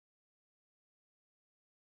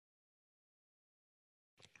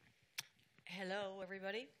Hello,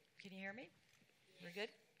 everybody. Can you hear me? We're good?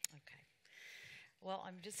 Okay. Well,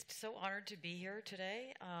 I'm just so honored to be here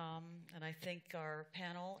today, and I think our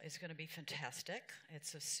panel is going to be fantastic.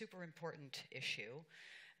 It's a super important issue,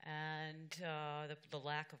 and the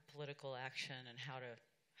lack of political action and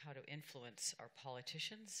how to influence our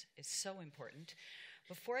politicians is so important.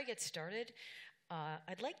 Before I get started,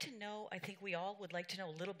 I'd like to know, I think we all would like to know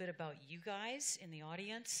a little bit about you guys in the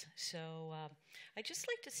audience. So I'd just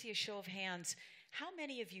like to see a show of hands. How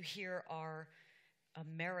many of you here are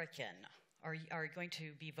American? Are going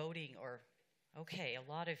to be voting? Or, okay,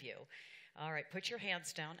 a lot of you. All right, put your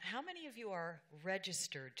hands down. How many of you are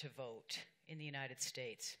registered to vote in the United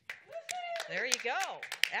States? There you go.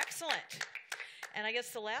 Excellent. And I guess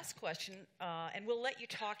the last question, and we'll let you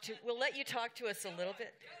talk to us a little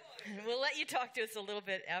bit. We'll let you talk to us a little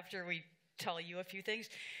bit after we tell you a few things.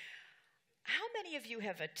 How many of you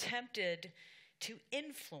have attempted to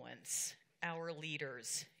influence our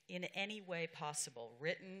leaders in any way possible?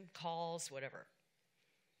 Written, calls, whatever.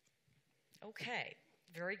 Okay,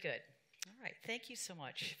 very good. All right, thank you so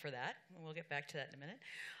much for that. And we'll get back to that in a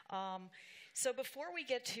minute. So before we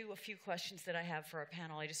get to a few questions that I have for our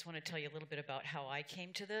panel, I just want to tell you a little bit about how I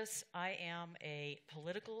came to this. I am a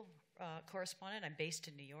political correspondent. I'm based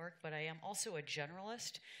in New York, but I am also a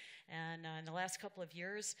generalist. And in the last couple of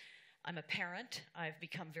years, I'm a parent. I've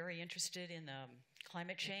become very interested in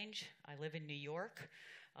climate change. I live in New York,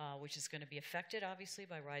 which is going to be affected, obviously,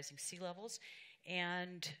 by rising sea levels.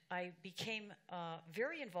 And I became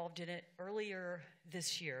very involved in it earlier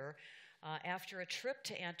this year after a trip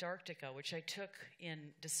to Antarctica, which I took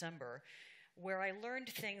in December, where I learned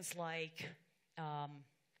things like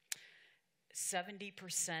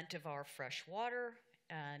 70% of our fresh water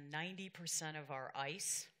and 90% of our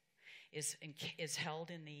ice is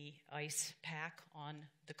held in the ice pack on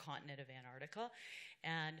the continent of Antarctica.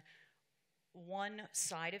 And one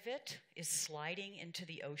side of it is sliding into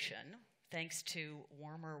the ocean thanks to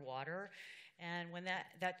warmer water. And when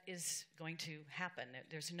that is going to happen,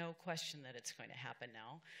 there's no question that it's going to happen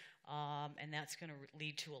now. And that's going to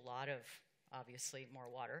lead to a lot of, obviously, more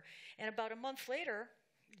water. And about a month later,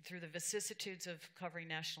 through the vicissitudes of covering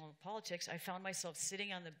national politics, I found myself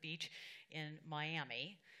sitting on the beach in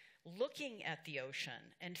Miami, looking at the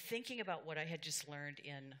ocean and thinking about what I had just learned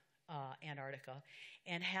in Antarctica,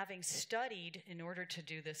 and having studied, in order to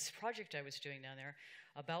do this project I was doing down there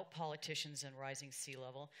about politicians and rising sea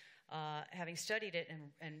level, having studied it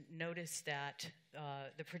and noticed that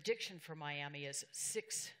the prediction for Miami is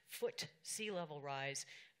 6-foot sea level rise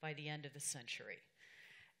by the end of the century.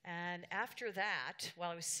 And after that,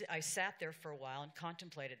 I sat there for a while and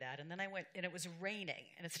contemplated that, and then I went, and it was raining,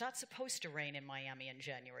 and it's not supposed to rain in Miami in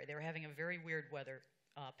January. They were having a very weird weather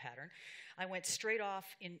pattern. I went straight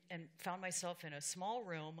off and found myself in a small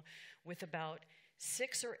room with about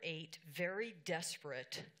 6 or 8 very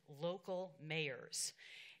desperate local mayors.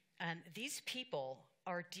 And these people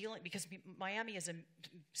are dealing, because Miami is a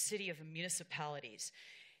city of municipalities.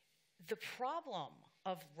 The problem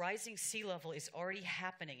of rising sea level is already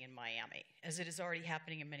happening in Miami, as it is already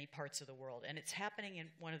happening in many parts of the world. And it's happening in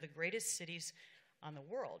one of the greatest cities on the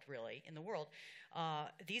world, really, in the world.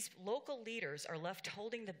 These local leaders are left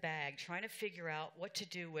holding the bag, trying to figure out what to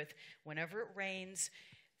do with whenever it rains,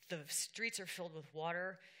 the streets are filled with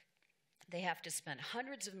water. They have to spend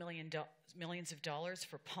hundreds of millions of dollars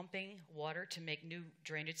for pumping water to make new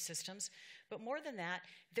drainage systems. But more than that,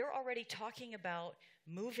 they're already talking about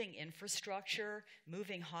moving infrastructure,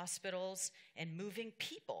 moving hospitals, and moving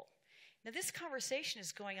people. Now, this conversation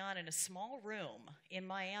is going on in a small room in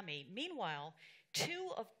Miami. Meanwhile,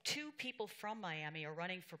 two people from Miami are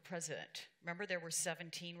running for president. Remember, there were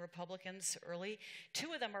 17 Republicans early?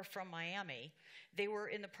 2 of them are from Miami. They were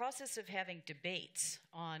in the process of having debates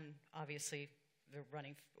on, obviously, they're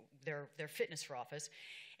running their fitness for office.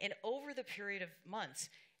 And over the period of months,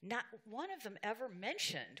 not one of them ever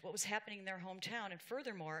mentioned what was happening in their hometown. And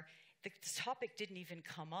furthermore, the topic didn't even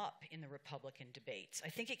come up in the Republican debates. I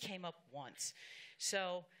think it came up once.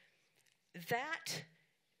 So that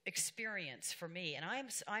experience for me, and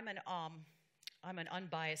I'm an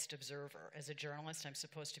unbiased observer. As a journalist, I'm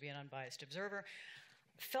supposed to be an unbiased observer.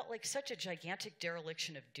 Felt like such a gigantic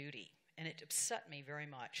dereliction of duty, and it upset me very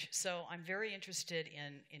much. So I'm very interested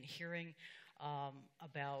in hearing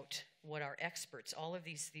about what our experts, all of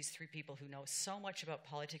these 3 people who know so much about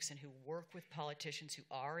politics and who work with politicians, who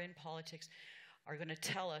are in politics, are going to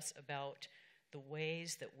tell us about the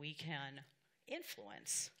ways that we can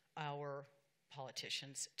influence our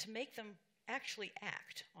politicians to make them actually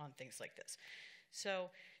act on things like this.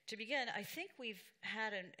 So to begin, I think we've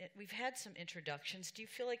had some introductions. Do you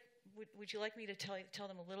feel like would you like me to tell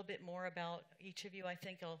them a little bit more about each of you? I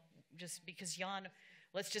think I'll just, because Jan,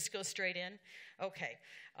 let's just go straight in. Okay.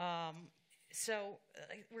 So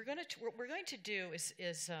we're going to do is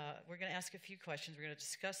we're going to ask a few questions. We're going to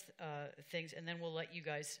discuss things, and then we'll let you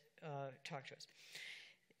guys talk to us.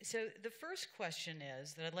 So the first question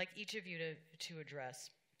is that I'd like each of you to address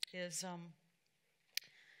is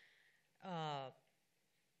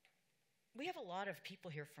we have a lot of people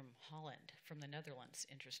here from Holland, from the Netherlands,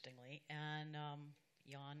 interestingly, and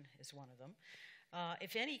Jan is one of them.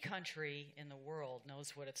 If any country in the world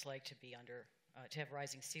knows what it's like to be under, to have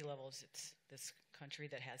rising sea levels, it's this country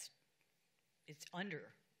that it's under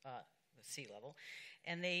the sea level,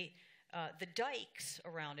 and the dikes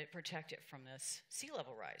around it protect it from this sea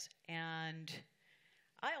level rise. And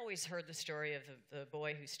I always heard the story of the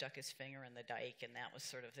boy who stuck his finger in the dike, and that was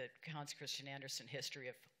sort of the Hans Christian Andersen history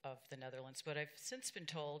of the Netherlands. But I've since been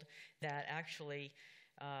told that actually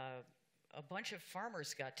a bunch of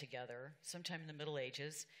farmers got together sometime in the Middle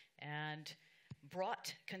Ages and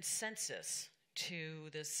brought consensus to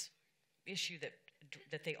this issue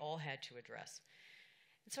that they all had to address.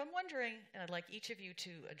 And so I'm wondering, and I'd like each of you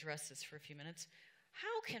to address this for a few minutes,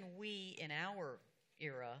 how can we in our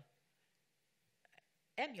era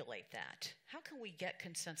emulate that? How can we get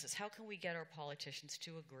consensus? How can we get our politicians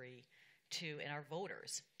to agree to, and our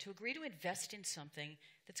voters, to agree to invest in something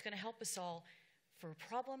that's going to help us all for a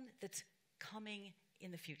problem that's coming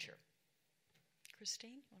in the future?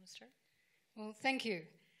 Christine, you want to start? Well, thank you.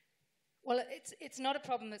 Well, it's not a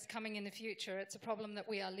problem that's coming in the future. It's a problem that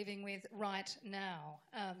we are living with right now.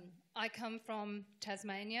 I come from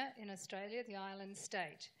Tasmania in Australia, the island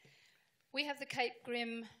state. We have the Cape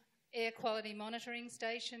Grim Air Quality Monitoring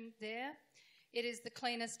Station there. It is the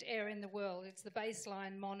cleanest air in the world. It's the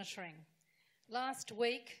baseline monitoring. Last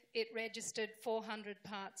week, it registered 400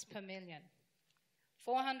 parts per million.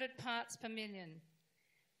 400 parts per million.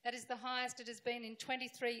 That is the highest it has been in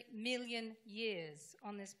 23 million years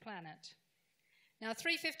on this planet. Now,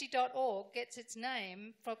 350.org gets its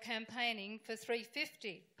name for campaigning for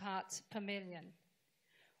 350 parts per million.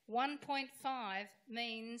 1.5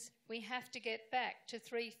 means we have to get back to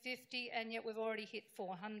 350, and yet we've already hit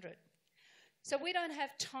 400. So we don't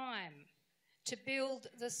have time to build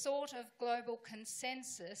the sort of global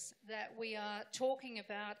consensus that we are talking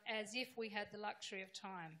about as if we had the luxury of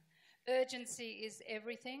time. Urgency is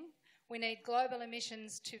everything. We need global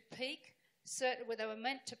emissions to peak. Certainly, they were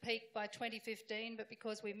meant to peak by 2015, but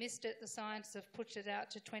because we missed it, the scientists have pushed it out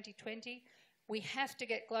to 2020. We have to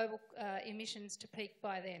get global emissions to peak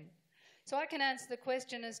by then. So I can answer the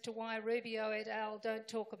question as to why Rubio et al. Don't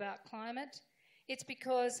talk about climate. It's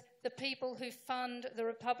because the people who fund the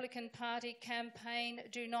Republican Party campaign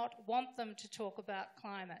do not want them to talk about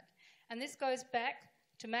climate. And this goes back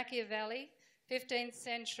to Machiavelli, 15th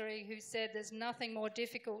century, who said there's nothing more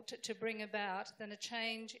difficult to bring about than a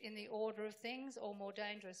change in the order of things, or more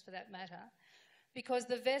dangerous for that matter, because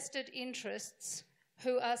the vested interests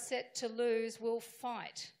who are set to lose will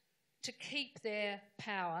fight to keep their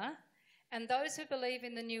power, and those who believe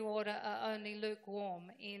in the new order are only lukewarm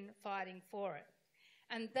in fighting for it.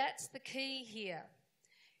 And that's the key here.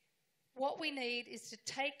 What we need is to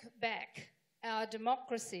take back our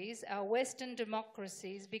democracies, our Western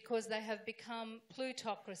democracies, because they have become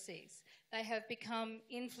plutocracies. They have become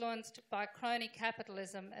influenced by crony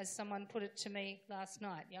capitalism, as someone put it to me last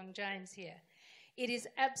night, young James here. It is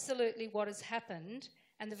absolutely what has happened,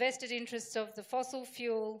 and the vested interests of the fossil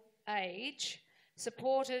fuel age,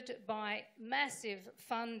 supported by massive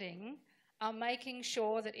funding, are making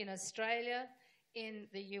sure that in Australia, in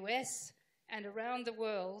the US, and around the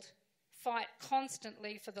world, fight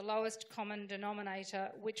constantly for the lowest common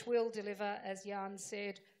denominator, which will deliver, as Jan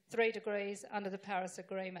said, 3 degrees under the Paris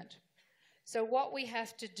Agreement. So what we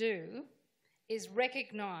have to do is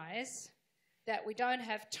recognise that we don't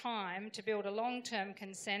have time to build a long-term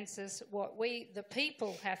consensus. What we, the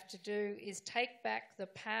people, have to do is take back the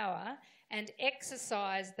power and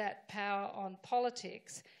exercise that power on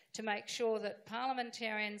politics to make sure that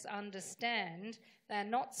parliamentarians understand they're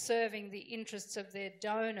not serving the interests of their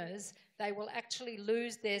donors. They will actually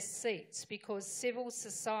lose their seats because civil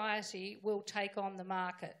society will take on the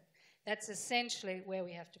market. That's essentially where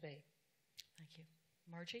we have to be. Thank you.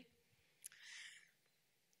 Margie?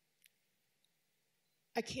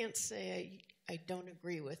 I can't say I don't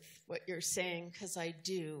agree with what you're saying, because I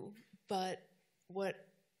do, but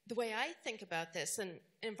the way I think about this, and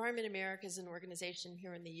Environment America is an organization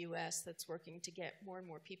here in the U.S. that's working to get more and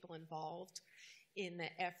more people involved in the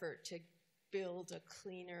effort to build a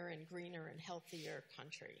cleaner and greener and healthier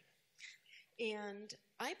country. And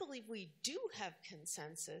I believe we do have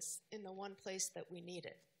consensus in the one place that we need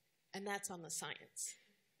it, and that's on the science.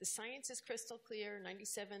 The science is crystal clear.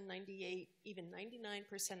 97, 98, even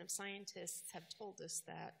 99% of scientists have told us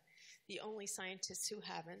that. The only scientists who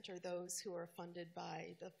haven't are those who are funded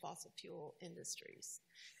by the fossil fuel industries.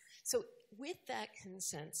 So with that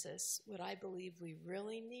consensus, what I believe we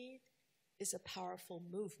really need is a powerful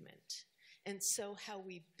movement. And so how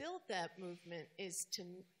we build that movement is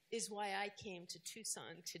why I came to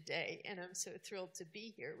Tucson today, and I'm so thrilled to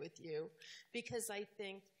be here with you, because I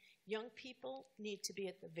think young people need to be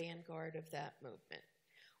at the vanguard of that movement.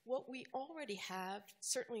 What we already have,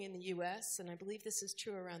 certainly in the US, and I believe this is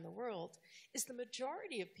true around the world, is the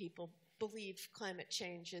majority of people believe climate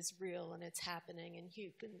change is real and it's happening and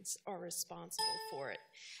humans are responsible for it.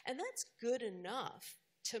 And that's good enough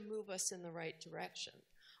to move us in the right direction.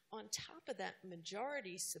 On top of that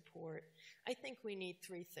majority support, I think we need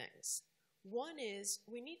three things. One is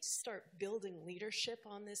we need to start building leadership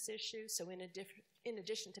on this issue. So in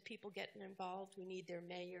addition to people getting involved, we need their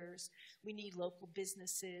mayors, we need local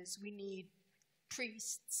businesses, we need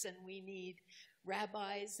priests, and we need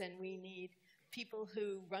rabbis, and we need people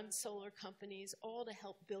who run solar companies, all to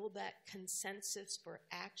help build that consensus for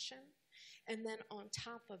action. And then on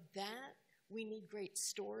top of that, we need great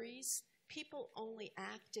stories. People only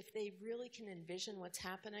act if they really can envision what's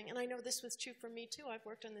happening. And I know this was true for me too. I've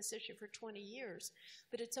worked on this issue for 20 years.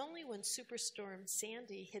 But it's only when Superstorm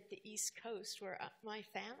Sandy hit the East Coast, where my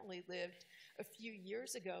family lived a few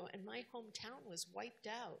years ago, and my hometown was wiped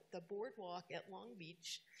out. The boardwalk at Long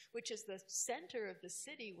Beach, which is the center of the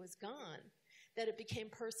city, was gone, that it became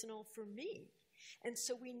personal for me. And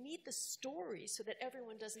so we need the stories so that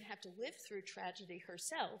everyone doesn't have to live through tragedy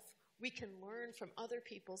herself. We can learn from other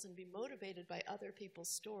people's and be motivated by other people's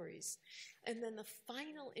stories. And then the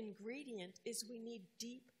final ingredient is we need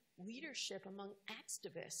deep leadership among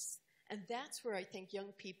activists. And that's where I think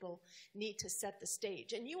young people need to set the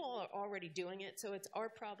stage. And you all are already doing it, so it's our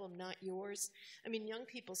problem, not yours. I mean, young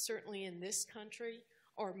people certainly in this country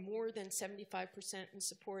are more than 75% in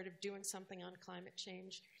support of doing something on climate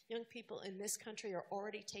change. Young people in this country are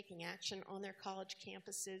already taking action on their college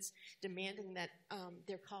campuses, demanding that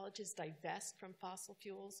their colleges divest from fossil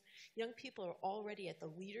fuels. Young people are already at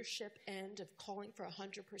the leadership end of calling for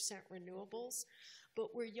 100% renewables.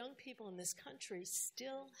 But where young people in this country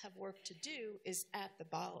still have work to do is at the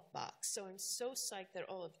ballot box. So I'm so psyched that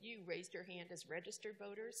all of you raised your hand as registered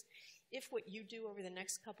voters. If what you do over the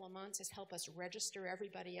next couple of months is help us register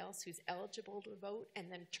everybody else who's eligible to vote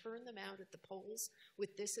and then turn them out at the polls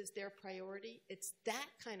with this as their priority, it's that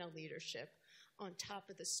kind of leadership on top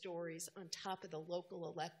of the stories, on top of the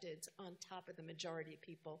local electeds, on top of the majority of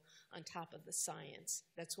people, on top of the science.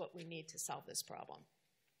 That's what we need to solve this problem.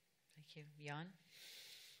 Thank you. Jan?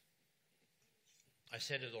 I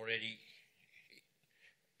said it already,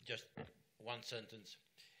 just one sentence.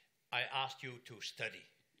 I asked you to study.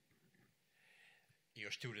 Your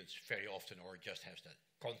students very often, or just have studied,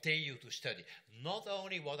 continue to study not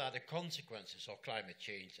only what are the consequences of climate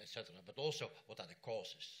change, etc., but also what are the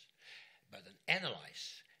causes. But then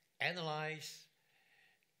analyze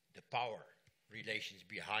the power relations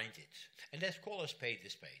behind it. And let's call a spade a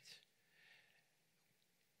spade.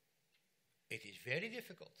 It is very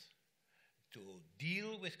difficult to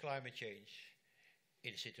deal with climate change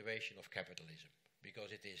in a situation of capitalism,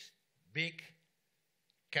 because it is big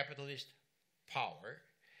capitalist power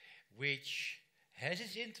which has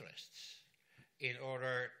its interests in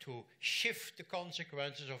order to shift the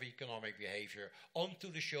consequences of economic behavior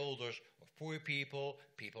onto the shoulders of poor people,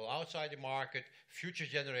 people outside the market, future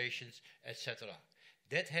generations, etc.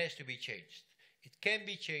 That has to be changed. It can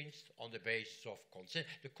be changed on the basis of consensus.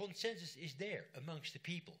 The consensus is there amongst the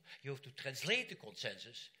people. You have to translate the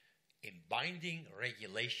consensus in binding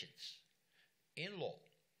regulations, in law,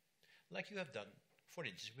 like you have done, for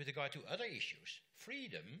instance, with regard to other issues.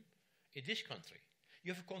 Freedom in this country.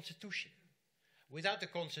 You have a constitution. Without the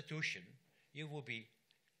constitution, you will be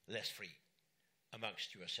less free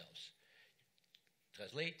amongst yourselves.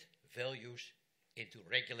 Translate values into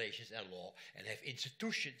regulations and law, and have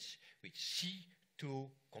institutions which see to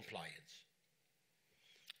compliance.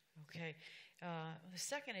 Okay. The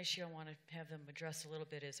second issue I want to have them address a little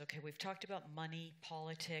bit is, okay, we've talked about money,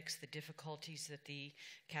 politics, the difficulties that the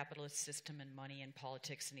capitalist system and money and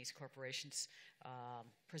politics and these corporations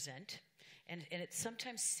present. And it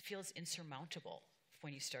sometimes feels insurmountable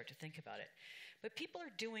when you start to think about it. But people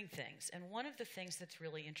are doing things, and one of the things that's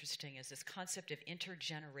really interesting is this concept of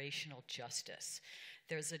intergenerational justice.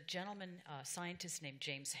 There's a gentleman, scientist named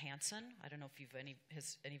James Hansen. I don't know if any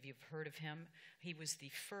of you have heard of him. He was the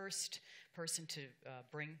first person to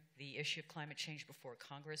bring the issue of climate change before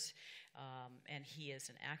Congress, and he is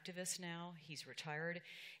an activist now. He's retired,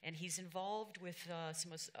 and he's involved with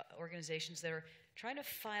some organizations that are trying to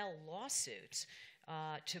file lawsuits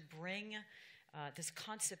to bring this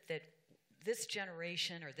concept that this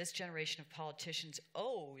generation or this generation of politicians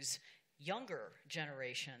owes younger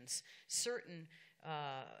generations certain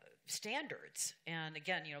standards. And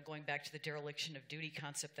again, going back to the dereliction of duty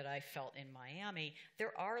concept that I felt in Miami,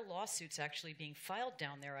 there are lawsuits actually being filed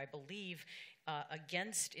down there, I believe,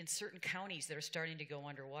 against, in certain counties that are starting to go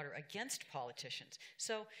underwater, against politicians.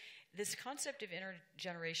 So this concept of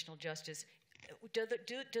intergenerational justice, do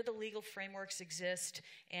the legal frameworks exist?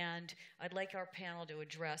 And I'd like our panel to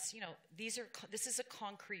address, this is a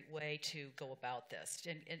concrete way to go about this.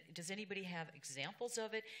 And does anybody have examples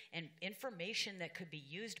of it and information that could be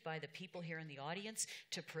used by the people here in the audience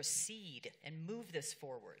to proceed and move this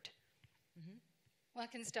forward? Mm-hmm. Well, I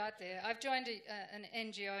can start there. I've joined an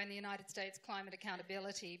NGO in the United States, Climate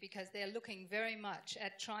Accountability, because they're looking very much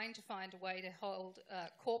at trying to find a way to hold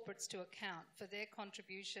corporates to account for their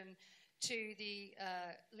contribution to the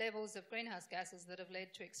levels of greenhouse gases that have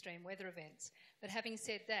led to extreme weather events. But having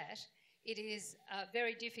said that, it is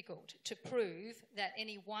very difficult to prove that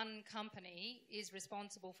any one company is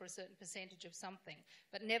responsible for a certain percentage of something.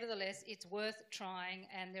 But nevertheless, it's worth trying,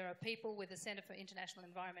 and there are people with the Centre for International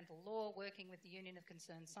Environmental Law working with the Union of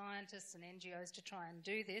Concerned Scientists and NGOs to try and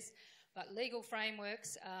do this. But legal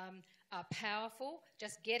frameworks are powerful.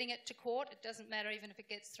 Just getting it to court, it doesn't matter even if it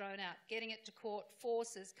gets thrown out, getting it to court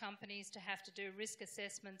forces companies to have to do risk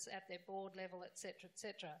assessments at their board level, et cetera, et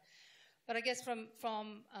cetera. But I guess from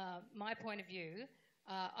my point of view,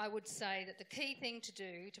 I would say that the key thing to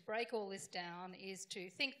do to break all this down is to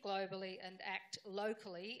think globally and act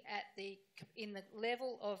locally in the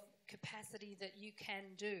level of capacity that you can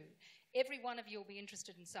do. Every one of you will be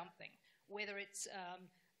interested in something, whether it's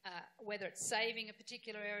saving a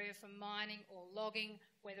particular area from mining or logging,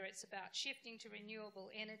 whether it's about shifting to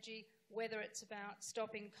renewable energy, whether it's about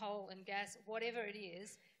stopping coal and gas, whatever it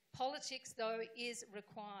is. Politics, though, is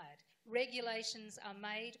required. Regulations are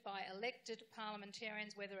made by elected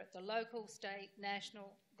parliamentarians, whether at the local, state,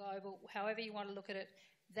 national, global, however you want to look at it.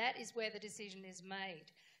 That is where the decision is made.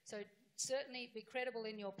 So certainly be credible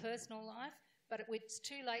in your personal life, but it's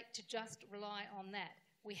too late to just rely on that.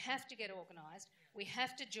 We have to get organised. We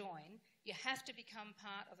have to join. You have to become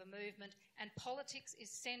part of a movement, and politics is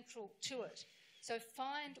central to it. So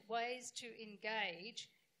find ways to engage.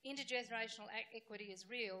 Intergenerational equity is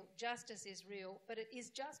real, justice is real, but it is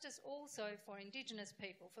justice also for Indigenous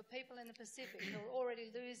people, for people in the Pacific who are already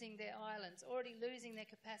losing their islands, already losing their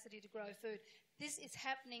capacity to grow food. This is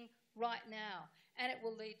happening right now, and it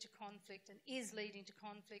will lead to conflict and is leading to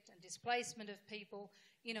conflict and displacement of people.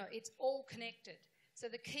 It's all connected. So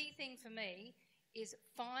the key thing for me is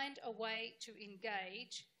find a way to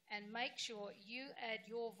engage and make sure you add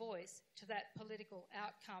your voice to that political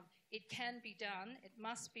outcome. It can be done, it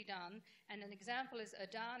must be done, and an example is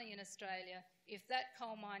Adani in Australia. If that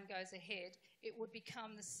coal mine goes ahead, it would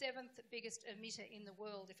become the 7th biggest emitter in the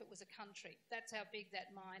world if it was a country. That's how big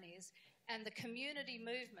that mine is. And the community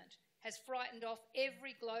movement has frightened off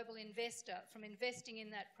every global investor from investing in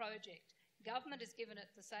that project. Government has given it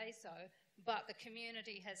the say-so, but the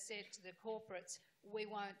community has said to the corporates, we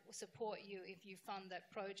won't support you if you fund that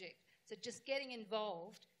project. So just getting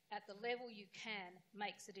involved at the level you can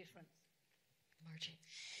makes a difference. Margie.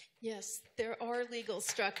 Yes, there are legal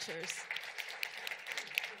structures.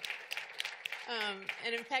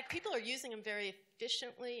 And in fact, people are using them very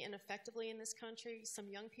efficiently and effectively in this country. Some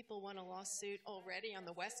young people won a lawsuit already on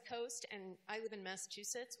the West Coast, and I live in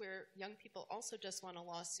Massachusetts, where young people also just won a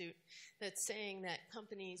lawsuit that's saying that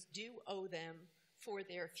companies do owe them for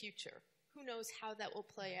their future. Who knows how that will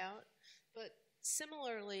play out? But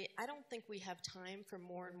similarly, I don't think we have time for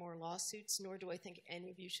more and more lawsuits, nor do I think any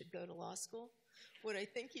of you should go to law school. What I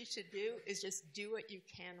think you should do is just do what you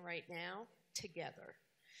can right now together.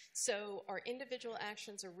 So our individual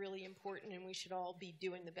actions are really important, and we should all be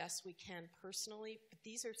doing the best we can personally. But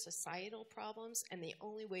these are societal problems, and the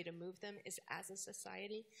only way to move them is as a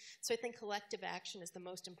society. So I think collective action is the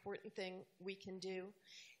most important thing we can do.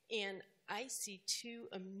 And I see 2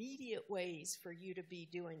 immediate ways for you to be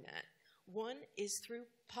doing that. One is through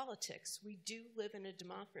politics. We do live in a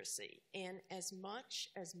democracy, and as much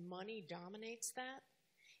as money dominates that,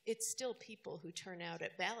 it's still people who turn out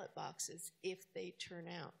at ballot boxes if they turn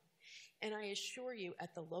out. And I assure you,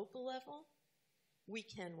 at the local level, we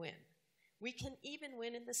can win. We can even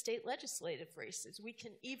win in the state legislative races. We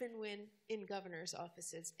can even win in governor's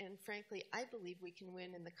offices. And frankly, I believe we can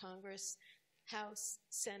win in the Congress, House,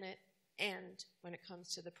 Senate, and when it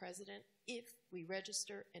comes to the president, if we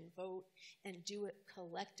register and vote and do it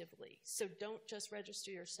collectively. So don't just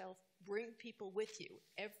register yourself, bring people with you.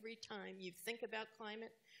 Every time you think about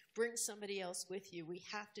climate, bring somebody else with you. We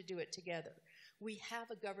have to do it together. We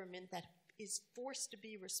have a government that is forced to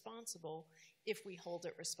be responsible if we hold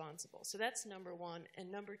it responsible. So that's number one.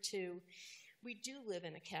 And number two, we do live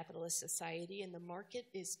in a capitalist society, and the market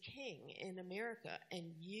is king in America, and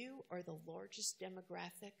you are the largest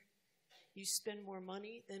demographic. You spend more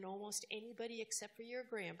money than almost anybody except for your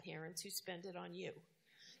grandparents who spend it on you.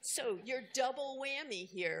 So you're double whammy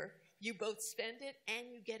here. You both spend it and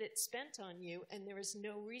you get it spent on you, and there is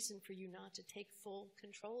no reason for you not to take full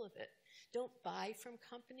control of it. Don't buy from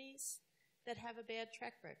companies that have a bad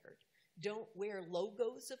track record. Don't wear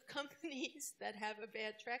logos of companies that have a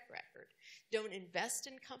bad track record. Don't invest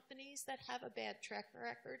in companies that have a bad track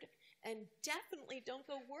record. And definitely don't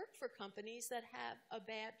go work for companies that have a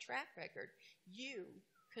bad track record. You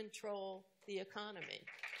control the economy.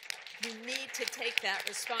 You need to take that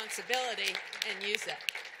responsibility and use it.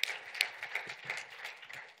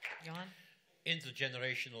 Jan?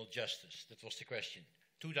 Intergenerational justice, that was the question.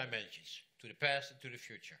 2 dimensions, to the past and to the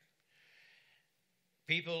future.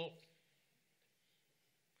 People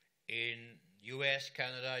in US,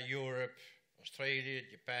 Canada, Europe, Australia,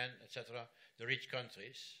 Japan, etc., the rich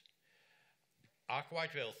countries, are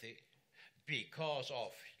quite wealthy because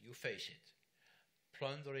of, you face it,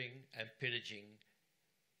 plundering and pillaging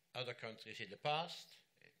other countries in the past,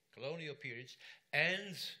 colonial periods,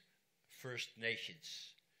 and First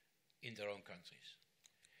Nations in their own countries.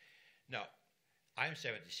 Now, I'm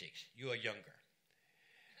 76, you are younger.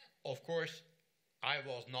 Of course, I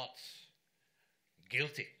was not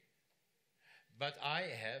guilty, but I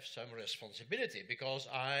have some responsibility because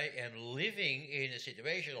I am living in a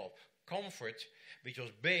situation of comfort which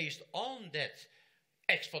was based on that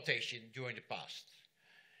exploitation during the past.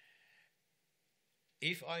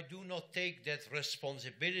 If I do not take that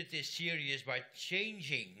responsibility serious by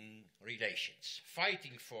changing relations,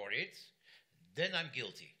 fighting for it, then I'm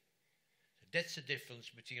guilty. That's the difference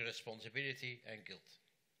between responsibility and guilt.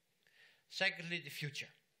 Secondly, the future.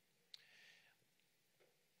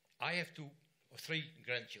 I have 2 or 3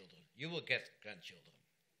 grandchildren. You will get grandchildren.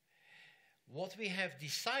 What we have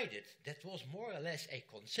decided, that was more or less a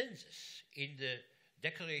consensus in the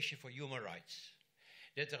Declaration for Human Rights,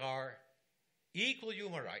 that there are equal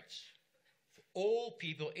human rights for all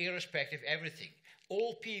people, irrespective of everything.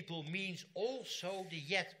 All people means also the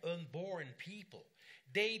yet unborn people.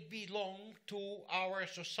 They belong to our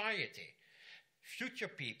society. Future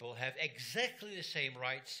people have exactly the same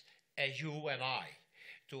rights as you and I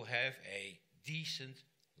to have a decent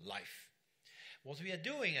life. What we are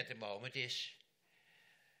doing at the moment is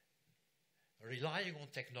relying on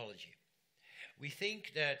technology. We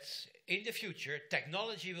think that in the future,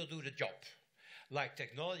 technology will do the job. Like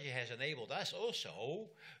technology has enabled us also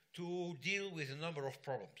to deal with a number of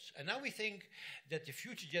problems. And now we think that the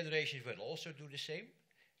future generations will also do the same,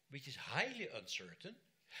 which is highly uncertain.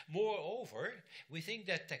 Moreover, we think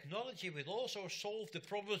that technology will also solve the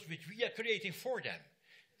problems which we are creating for them.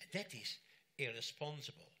 And that is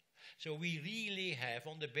irresponsible. So we really have,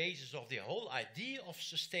 on the basis of the whole idea of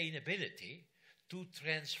sustainability, to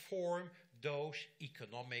transform those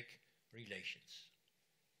economic relations.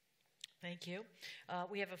 Thank you.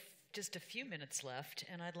 We have just a few minutes left,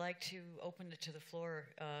 and I'd like to open it to the floor.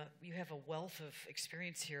 You have a wealth of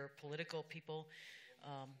experience here, political people.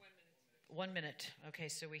 1 minute. Okay,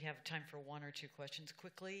 so we have time for 1 or 2 questions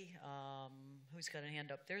quickly. Who's got a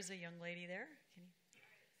hand up? There's a young lady there. Can you?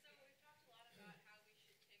 So we've talked a lot about how we should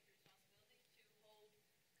take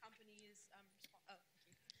responsibility to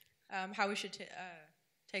hold companies, how we should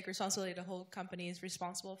take responsibility to hold companies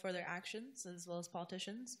responsible for their actions as well as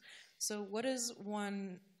politicians. So what is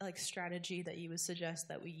one strategy that you would suggest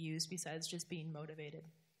that we use besides just being motivated?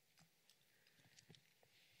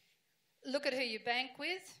 Look at who you bank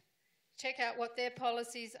with, check out what their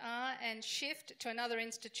policies are, and shift to another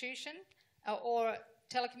institution or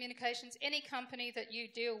telecommunications. Any company that you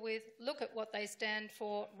deal with, look at what they stand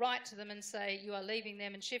for, write to them and say you are leaving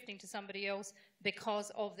them and shifting to somebody else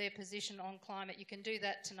because of their position on climate. You can do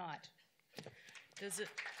that tonight.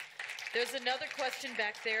 There's another question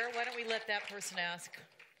back there. Why don't we let that person ask?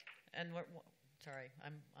 And sorry,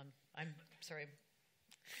 I'm sorry.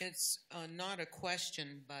 It's not a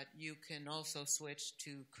question, but you can also switch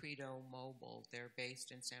to Credo Mobile. They're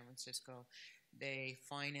based in San Francisco. They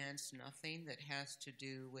finance nothing that has to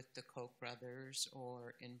do with the Koch brothers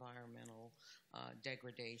or environmental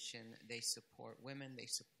degradation. They support women, they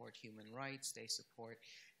support human rights, they support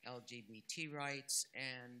LGBT rights,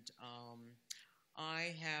 and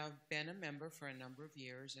I have been a member for a number of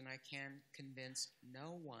years, and I can convince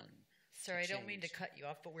no one. Sorry, I don't mean to cut you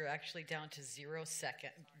off, but we're actually down to 0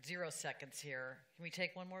 seconds here. Can we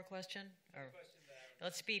take one more question? Or,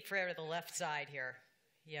 let's be fair to the left side here.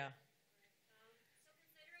 Yeah. So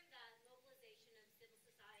considering that mobilization of civil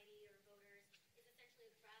society or voters is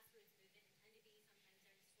essentially a grassroots movement and tend to be sometimes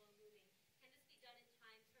very slow moving, can this be done in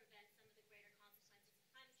time to prevent some of the greater consequences of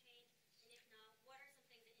climate change? And if not, what are some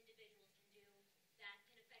things that individuals can do that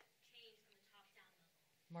can affect change from the top down level?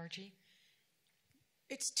 Margie?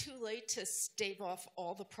 It's too late to stave off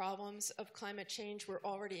all the problems of climate change. We're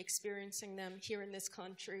already experiencing them here in this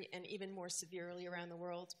country and even more severely around the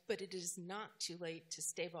world. But it is not too late to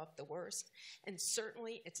stave off the worst. And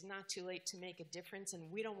certainly it's not too late to make a difference.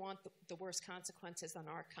 And we don't want the worst consequences on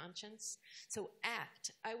our conscience. So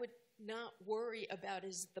act. I would not worry about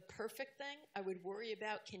is the perfect thing. I would worry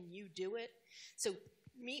about can you do it? So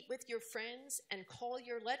meet with your friends and call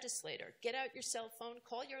your legislator. Get out your cell phone,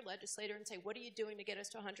 call your legislator and say, what are you doing to get us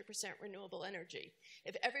to 100% renewable energy?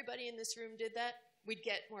 If everybody in this room did that, we'd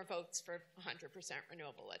get more votes for 100%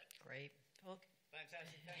 renewable energy. Great. Okay.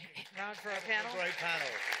 Fantastic. Thank you. Round for our panel. Great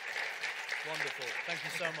panel. Wonderful. Thank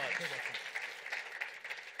you so much.